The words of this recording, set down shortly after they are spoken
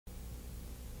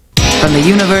From the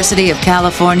University of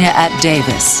California at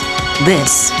Davis,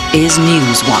 this is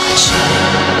Newswatch.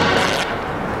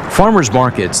 Farmers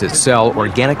markets that sell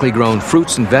organically grown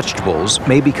fruits and vegetables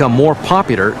may become more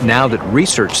popular now that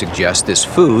research suggests this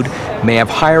food may have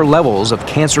higher levels of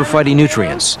cancer-fighting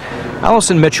nutrients.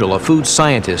 Allison Mitchell, a food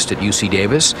scientist at UC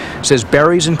Davis, says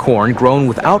berries and corn grown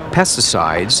without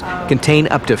pesticides contain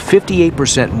up to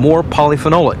 58% more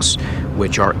polyphenolics,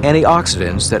 which are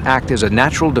antioxidants that act as a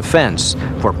natural defense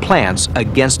for plants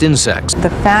against insects. The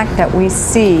fact that we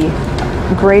see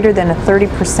greater than a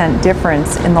 30%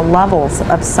 difference in the levels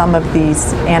of some of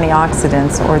these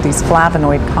antioxidants or these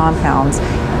flavonoid compounds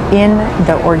in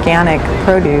the organic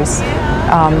produce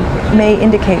may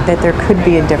indicate that there could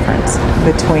be a difference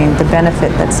between the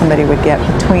benefit that somebody would get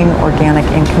between organic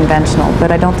and conventional. But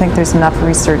I don't think there's enough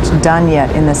research done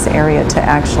yet in this area to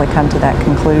actually come to that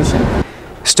conclusion.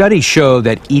 Studies show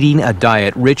that eating a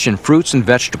diet rich in fruits and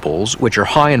vegetables, which are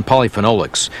high in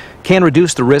polyphenolics, can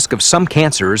reduce the risk of some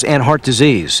cancers and heart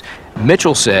disease.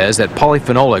 Mitchell says that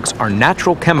polyphenolics are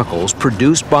natural chemicals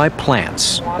produced by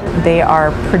plants. They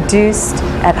are produced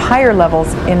at higher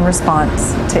levels in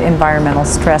response to environmental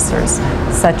stressors,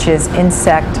 such as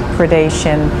insect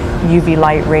predation, UV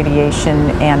light radiation,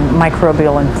 and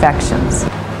microbial infections.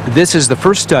 This is the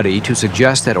first study to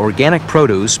suggest that organic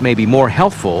produce may be more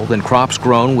healthful than crops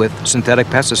grown with synthetic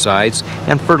pesticides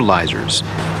and fertilizers.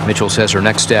 Mitchell says her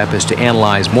next step is to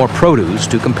analyze more produce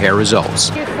to compare results.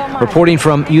 Reporting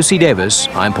from UC Davis,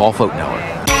 I'm Paul Fotenauer.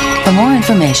 For more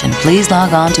information, please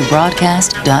log on to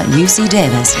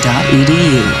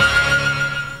broadcast.ucdavis.edu.